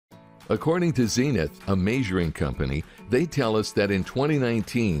According to Zenith, a measuring company, they tell us that in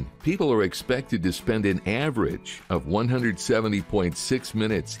 2019, people are expected to spend an average of 170.6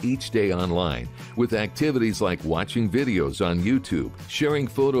 minutes each day online with activities like watching videos on YouTube, sharing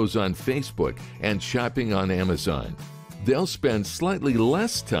photos on Facebook, and shopping on Amazon. They'll spend slightly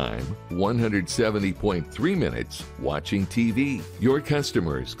less time, 170.3 minutes, watching TV. Your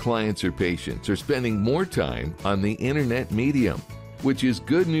customers, clients, or patients are spending more time on the internet medium, which is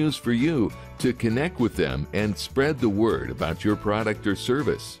good news for you to connect with them and spread the word about your product or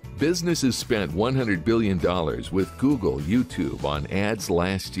service. Businesses spent $100 billion with Google, YouTube on ads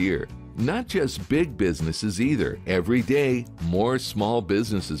last year. Not just big businesses either. Every day, more small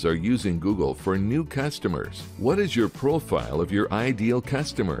businesses are using Google for new customers. What is your profile of your ideal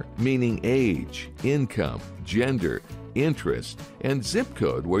customer? Meaning age, income, gender, interest, and zip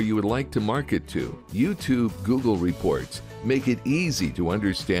code where you would like to market to. YouTube Google reports make it easy to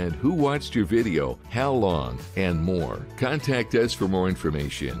understand who watched your video, how long, and more. Contact us for more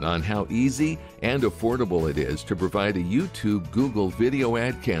information on how easy and affordable it is to provide a YouTube Google video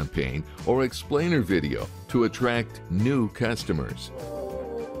ad campaign or explainer video to attract new customers.